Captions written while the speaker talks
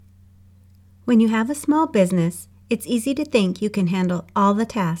When you have a small business, it's easy to think you can handle all the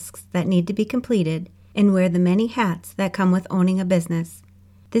tasks that need to be completed and wear the many hats that come with owning a business.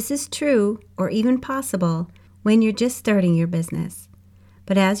 This is true, or even possible, when you're just starting your business.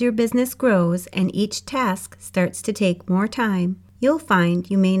 But as your business grows and each task starts to take more time, you'll find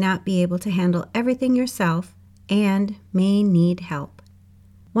you may not be able to handle everything yourself and may need help.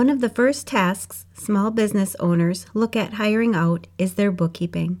 One of the first tasks small business owners look at hiring out is their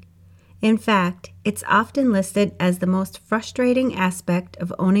bookkeeping. In fact, it's often listed as the most frustrating aspect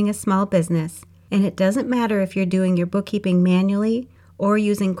of owning a small business, and it doesn't matter if you're doing your bookkeeping manually or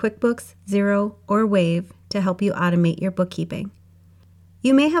using QuickBooks, Xero, or Wave to help you automate your bookkeeping.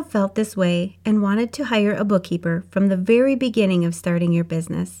 You may have felt this way and wanted to hire a bookkeeper from the very beginning of starting your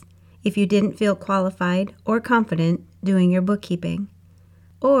business if you didn't feel qualified or confident doing your bookkeeping.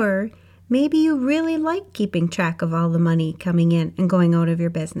 Or maybe you really like keeping track of all the money coming in and going out of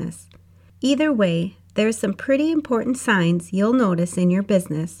your business. Either way, there are some pretty important signs you'll notice in your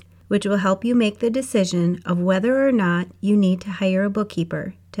business which will help you make the decision of whether or not you need to hire a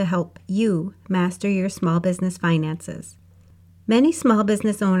bookkeeper to help you master your small business finances. Many small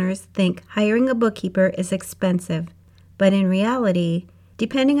business owners think hiring a bookkeeper is expensive, but in reality,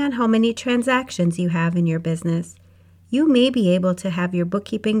 depending on how many transactions you have in your business, you may be able to have your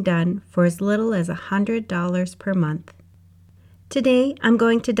bookkeeping done for as little as $100 per month. Today, I'm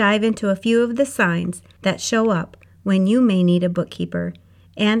going to dive into a few of the signs that show up when you may need a bookkeeper,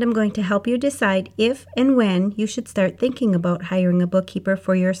 and I'm going to help you decide if and when you should start thinking about hiring a bookkeeper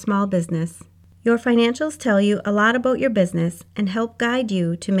for your small business. Your financials tell you a lot about your business and help guide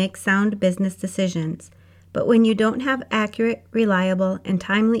you to make sound business decisions, but when you don't have accurate, reliable, and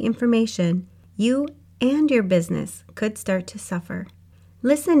timely information, you and your business could start to suffer.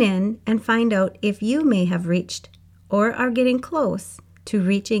 Listen in and find out if you may have reached or are getting close to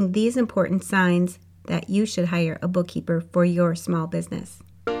reaching these important signs that you should hire a bookkeeper for your small business.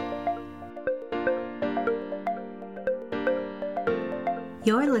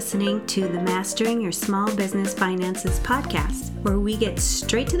 You're listening to the Mastering Your Small Business Finances podcast, where we get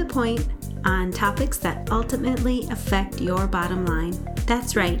straight to the point on topics that ultimately affect your bottom line.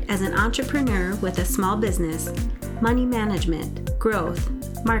 That's right, as an entrepreneur with a small business, money management, growth,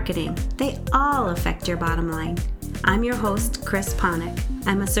 marketing, they all affect your bottom line. I'm your host, Chris Ponick.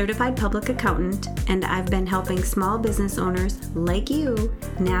 I'm a certified public accountant, and I've been helping small business owners like you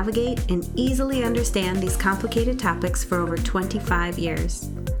navigate and easily understand these complicated topics for over 25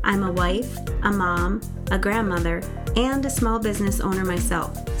 years. I'm a wife, a mom, a grandmother, and a small business owner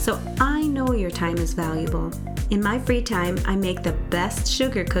myself, so I know your time is valuable. In my free time, I make the best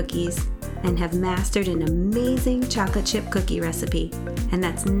sugar cookies and have mastered an amazing chocolate chip cookie recipe. And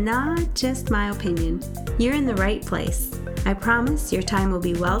that's not just my opinion. You're in the right place. I promise your time will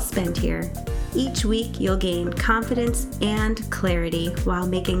be well spent here. Each week, you'll gain confidence and clarity while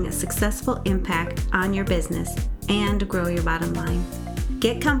making a successful impact on your business and grow your bottom line.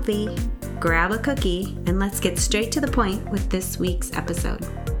 Get comfy, grab a cookie, and let's get straight to the point with this week's episode.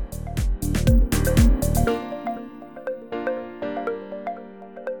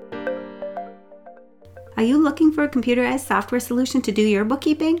 Are you looking for a computerized software solution to do your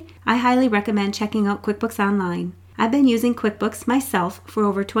bookkeeping? I highly recommend checking out QuickBooks Online. I've been using QuickBooks myself for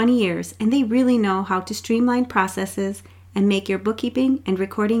over 20 years, and they really know how to streamline processes and make your bookkeeping and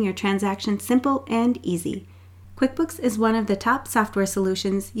recording your transactions simple and easy. QuickBooks is one of the top software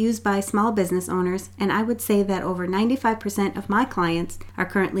solutions used by small business owners, and I would say that over 95% of my clients are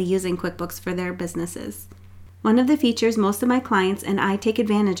currently using QuickBooks for their businesses. One of the features most of my clients and I take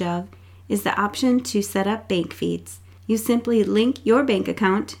advantage of is the option to set up bank feeds. You simply link your bank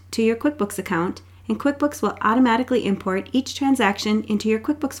account to your QuickBooks account, and QuickBooks will automatically import each transaction into your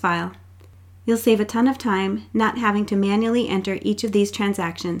QuickBooks file. You'll save a ton of time not having to manually enter each of these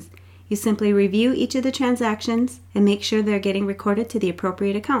transactions. You simply review each of the transactions and make sure they're getting recorded to the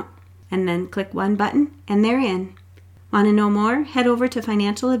appropriate account, and then click one button and they're in. Want to know more? Head over to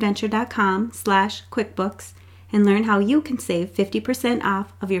financialadventure.com/QuickBooks and learn how you can save 50%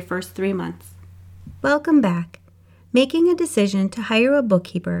 off of your first 3 months. Welcome back. Making a decision to hire a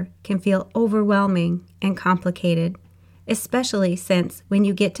bookkeeper can feel overwhelming and complicated, especially since when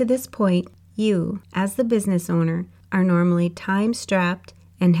you get to this point, you, as the business owner, are normally time-strapped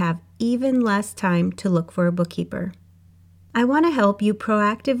and have even less time to look for a bookkeeper. I want to help you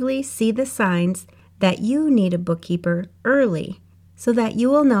proactively see the signs that you need a bookkeeper early so that you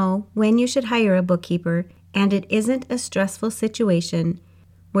will know when you should hire a bookkeeper and it isn't a stressful situation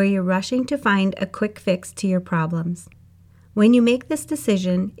where you're rushing to find a quick fix to your problems. When you make this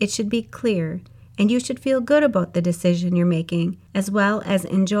decision, it should be clear and you should feel good about the decision you're making, as well as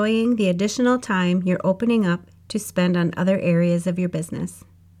enjoying the additional time you're opening up to spend on other areas of your business.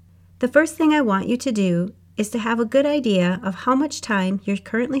 The first thing I want you to do is to have a good idea of how much time you're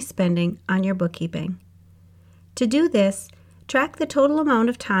currently spending on your bookkeeping. To do this, track the total amount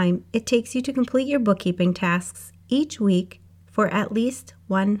of time it takes you to complete your bookkeeping tasks each week for at least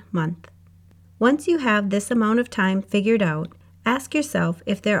 1 month. Once you have this amount of time figured out, ask yourself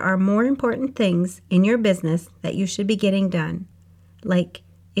if there are more important things in your business that you should be getting done. Like,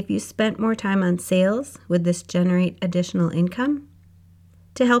 if you spent more time on sales, would this generate additional income?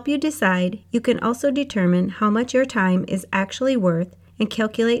 To help you decide, you can also determine how much your time is actually worth and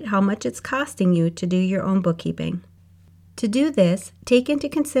calculate how much it's costing you to do your own bookkeeping. To do this, take into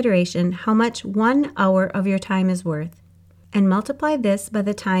consideration how much 1 hour of your time is worth, and multiply this by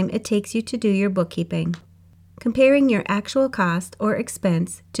the time it takes you to do your bookkeeping. Comparing your actual cost or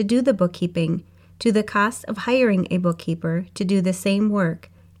expense to do the bookkeeping to the cost of hiring a bookkeeper to do the same work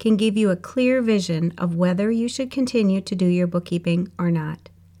can give you a clear vision of whether you should continue to do your bookkeeping or not.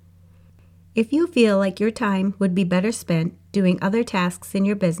 If you feel like your time would be better spent doing other tasks in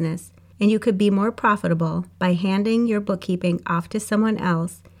your business and you could be more profitable by handing your bookkeeping off to someone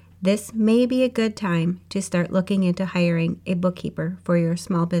else, this may be a good time to start looking into hiring a bookkeeper for your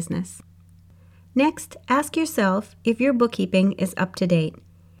small business. Next, ask yourself if your bookkeeping is up to date.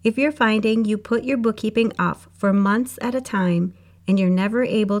 If you're finding you put your bookkeeping off for months at a time and you're never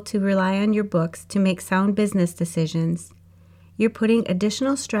able to rely on your books to make sound business decisions, you're putting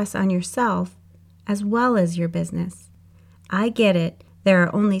additional stress on yourself as well as your business. I get it, there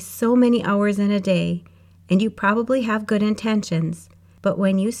are only so many hours in a day, and you probably have good intentions, but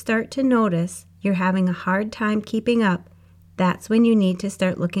when you start to notice you're having a hard time keeping up, that's when you need to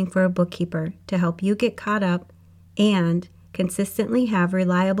start looking for a bookkeeper to help you get caught up and consistently have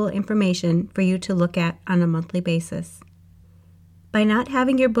reliable information for you to look at on a monthly basis. By not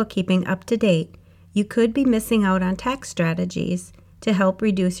having your bookkeeping up to date, you could be missing out on tax strategies to help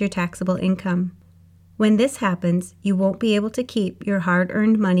reduce your taxable income. When this happens, you won't be able to keep your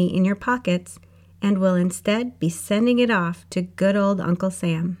hard-earned money in your pockets and will instead be sending it off to good old Uncle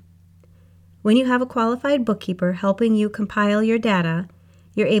Sam. When you have a qualified bookkeeper helping you compile your data,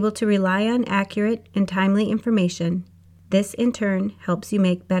 you're able to rely on accurate and timely information. This, in turn, helps you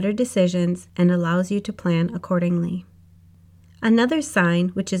make better decisions and allows you to plan accordingly. Another sign,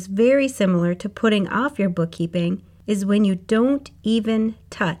 which is very similar to putting off your bookkeeping, is when you don't even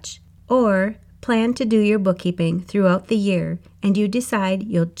touch or plan to do your bookkeeping throughout the year and you decide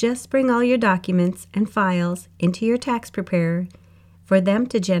you'll just bring all your documents and files into your tax preparer for them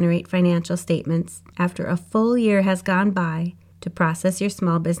to generate financial statements after a full year has gone by to process your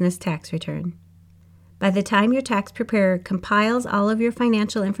small business tax return. By the time your tax preparer compiles all of your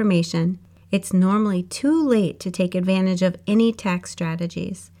financial information, it's normally too late to take advantage of any tax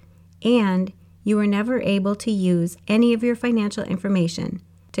strategies, and you were never able to use any of your financial information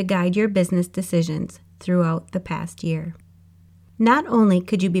to guide your business decisions throughout the past year. Not only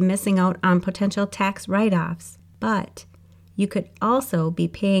could you be missing out on potential tax write-offs, but you could also be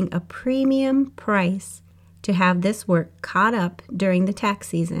paying a premium price to have this work caught up during the tax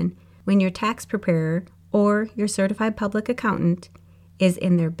season when your tax preparer or your certified public accountant is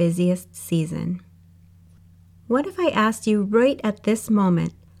in their busiest season. What if I asked you right at this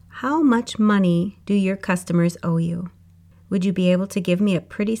moment, how much money do your customers owe you? Would you be able to give me a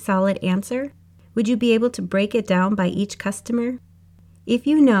pretty solid answer? Would you be able to break it down by each customer? If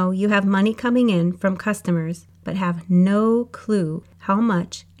you know you have money coming in from customers but have no clue how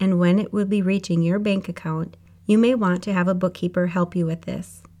much and when it will be reaching your bank account, you may want to have a bookkeeper help you with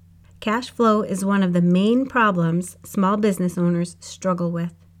this. Cash flow is one of the main problems small business owners struggle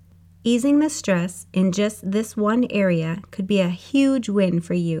with. Easing the stress in just this one area could be a huge win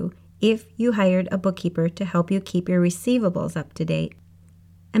for you if you hired a bookkeeper to help you keep your receivables up to date.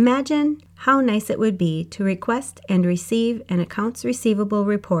 Imagine how nice it would be to request and receive an accounts receivable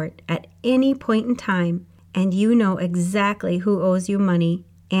report at any point in time, and you know exactly who owes you money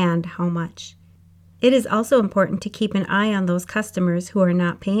and how much. It is also important to keep an eye on those customers who are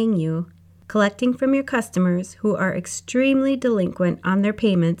not paying you. Collecting from your customers who are extremely delinquent on their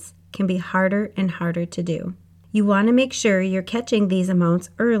payments can be harder and harder to do. You want to make sure you're catching these amounts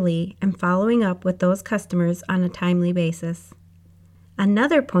early and following up with those customers on a timely basis.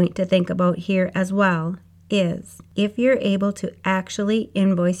 Another point to think about here as well is if you're able to actually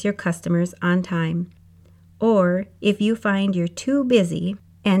invoice your customers on time, or if you find you're too busy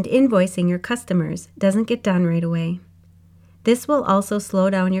and invoicing your customers doesn't get done right away. This will also slow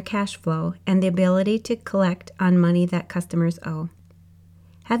down your cash flow and the ability to collect on money that customers owe.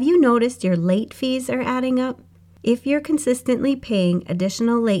 Have you noticed your late fees are adding up? If you're consistently paying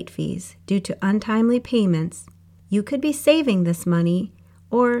additional late fees due to untimely payments, you could be saving this money,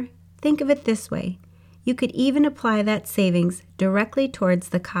 or think of it this way. You could even apply that savings directly towards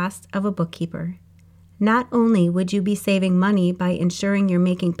the cost of a bookkeeper. Not only would you be saving money by ensuring you're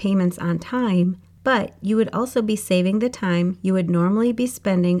making payments on time, but you would also be saving the time you would normally be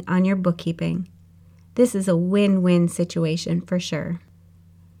spending on your bookkeeping. This is a win-win situation for sure.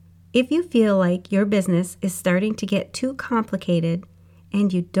 If you feel like your business is starting to get too complicated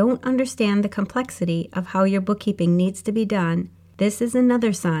and you don't understand the complexity of how your bookkeeping needs to be done, this is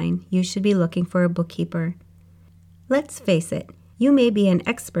another sign you should be looking for a bookkeeper. Let's face it, you may be an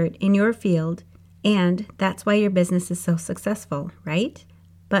expert in your field, and that's why your business is so successful, right?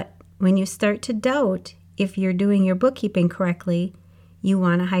 But when you start to doubt if you're doing your bookkeeping correctly, you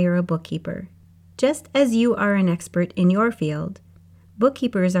want to hire a bookkeeper. Just as you are an expert in your field,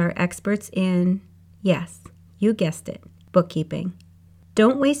 bookkeepers are experts in, yes, you guessed it, bookkeeping.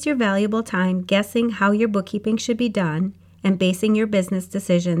 Don't waste your valuable time guessing how your bookkeeping should be done and basing your business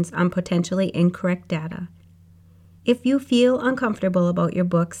decisions on potentially incorrect data. If you feel uncomfortable about your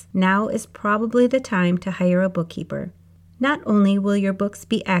books, now is probably the time to hire a bookkeeper. Not only will your books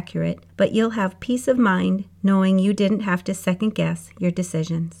be accurate, but you'll have peace of mind knowing you didn't have to second-guess your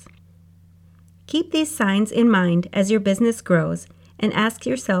decisions. Keep these signs in mind as your business grows, and ask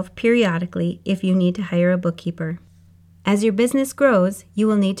yourself periodically if you need to hire a bookkeeper. As your business grows, you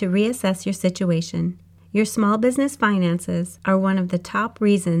will need to reassess your situation. Your small business finances are one of the top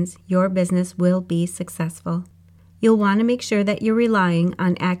reasons your business will be successful. You'll want to make sure that you're relying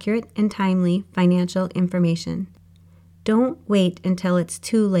on accurate and timely financial information. Don't wait until it's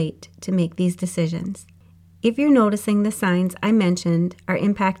too late to make these decisions. If you're noticing the signs I mentioned are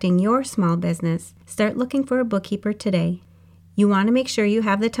impacting your small business, start looking for a bookkeeper today. You want to make sure you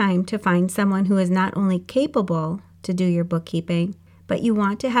have the time to find someone who is not only capable to do your bookkeeping, but you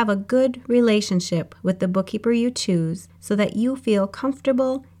want to have a good relationship with the bookkeeper you choose so that you feel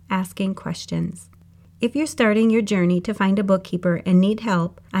comfortable asking questions. If you're starting your journey to find a bookkeeper and need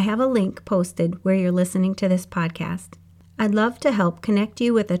help, I have a link posted where you're listening to this podcast. I'd love to help connect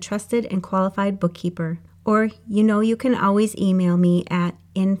you with a trusted and qualified bookkeeper, or you can always email me at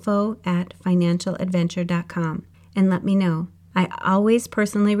info@financialadventure.com and let me know. I always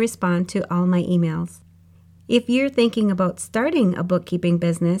personally respond to all my emails. If you're thinking about starting a bookkeeping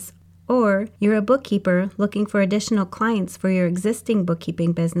business, or you're a bookkeeper looking for additional clients for your existing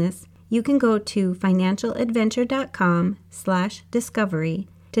bookkeeping business, you can go to financialadventure.com/discovery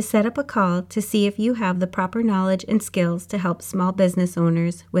to set up a call to see if you have the proper knowledge and skills to help small business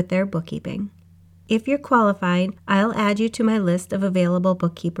owners with their bookkeeping. If you're qualified, I'll add you to my list of available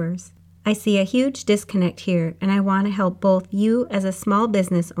bookkeepers. I see a huge disconnect here, and I want to help both you as a small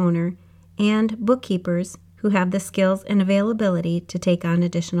business owner and bookkeepers who have the skills and availability to take on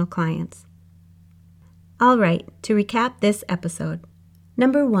additional clients. All right, to recap this episode.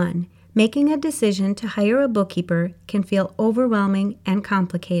 Number 1, making a decision to hire a bookkeeper can feel overwhelming and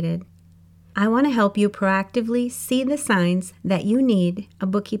complicated. I want to help you proactively see the signs that you need a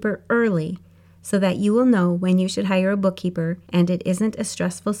bookkeeper early so that you will know when you should hire a bookkeeper and it isn't a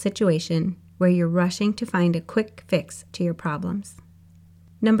stressful situation where you're rushing to find a quick fix to your problems.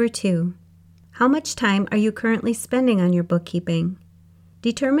 Number 2, how much time are you currently spending on your bookkeeping?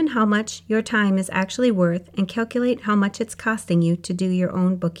 Determine how much your time is actually worth and calculate how much it's costing you to do your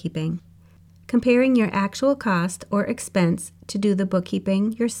own bookkeeping. Comparing your actual cost or expense to do the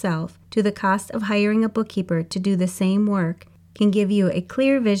bookkeeping yourself to the cost of hiring a bookkeeper to do the same work can give you a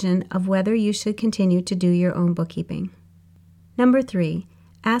clear vision of whether you should continue to do your own bookkeeping. Number 3,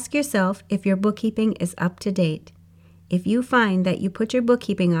 ask yourself if your bookkeeping is up to date. If you find that you put your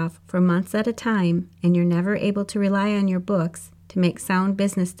bookkeeping off for months at a time and you're never able to rely on your books to make sound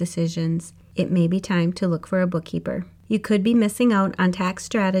business decisions, it may be time to look for a bookkeeper. You could be missing out on tax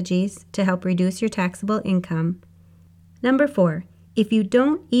strategies to help reduce your taxable income. Number 4, if you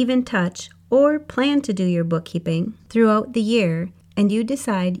don't even touch or plan to do your bookkeeping throughout the year, and you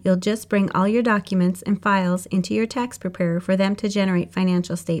decide you'll just bring all your documents and files into your tax preparer for them to generate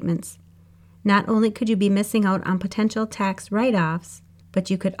financial statements, not only could you be missing out on potential tax write-offs, but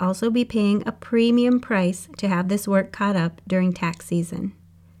you could also be paying a premium price to have this work caught up during tax season.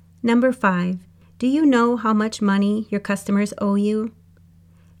 Number 5, do you know how much money your customers owe you?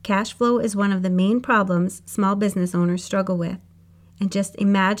 Cash flow is one of the main problems small business owners struggle with. And just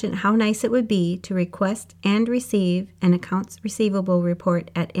imagine how nice it would be to request and receive an accounts receivable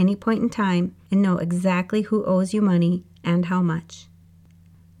report at any point in time and know exactly who owes you money and how much.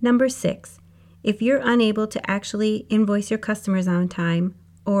 Number 6, if you're unable to actually invoice your customers on time,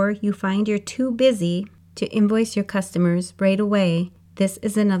 or you find you're too busy to invoice your customers right away, this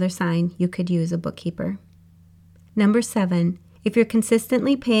is another sign you could use a bookkeeper. Number 7, if you're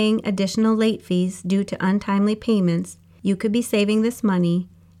consistently paying additional late fees due to untimely payments, you could be saving this money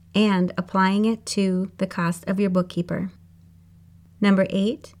and applying it to the cost of your bookkeeper. Number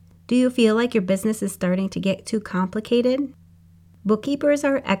 8, do you feel like your business is starting to get too complicated? Bookkeepers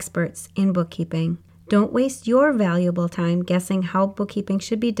are experts in bookkeeping. Don't waste your valuable time guessing how bookkeeping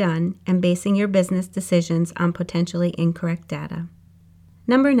should be done and basing your business decisions on potentially incorrect data.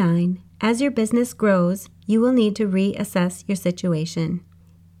 Number 9, as your business grows, you will need to reassess your situation.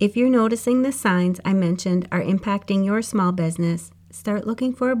 If you're noticing the signs I mentioned are impacting your small business, start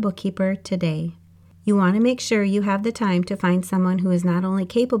looking for a bookkeeper today. You want to make sure you have the time to find someone who is not only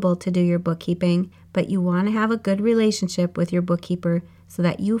capable to do your bookkeeping, but you want to have a good relationship with your bookkeeper so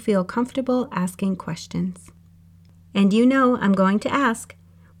that you feel comfortable asking questions. And you know I'm going to ask,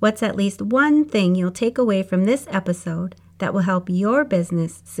 what's at least one thing you'll take away from this episode that will help your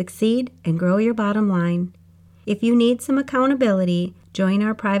business succeed and grow your bottom line? If you need some accountability, join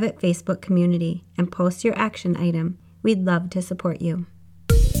our private Facebook community and post your action item. We'd love to support you.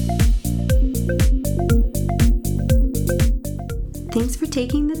 Thanks for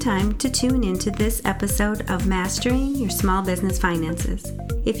taking the time to tune into this episode of Mastering Your Small Business Finances.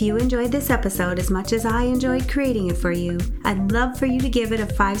 If you enjoyed this episode as much as I enjoyed creating it for you, I'd love for you to give it a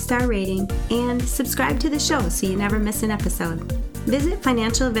 5-star rating and subscribe to the show so you never miss an episode. Visit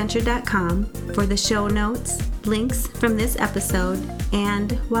financialadventure.com for the show notes, links from this episode,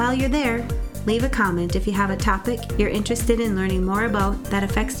 and while you're there, leave a comment if you have a topic you're interested in learning more about that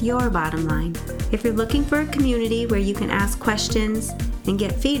affects your bottom line. If you're looking for a community where you can ask questions and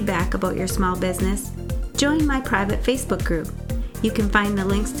get feedback about your small business, join my private Facebook group. You can find the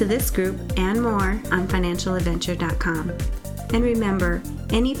links to this group and more on financialadventure.com. And remember,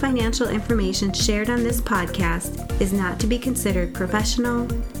 any financial information shared on this podcast is not to be considered professional,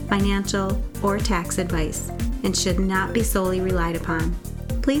 financial, or tax advice and should not be solely relied upon.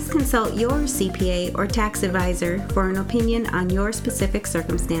 Please consult your CPA or tax advisor for an opinion on your specific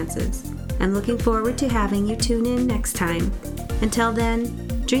circumstances. I'm looking forward to having you tune in next time. Until then,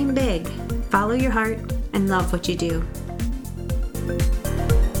 dream big, follow your heart, and love what you do.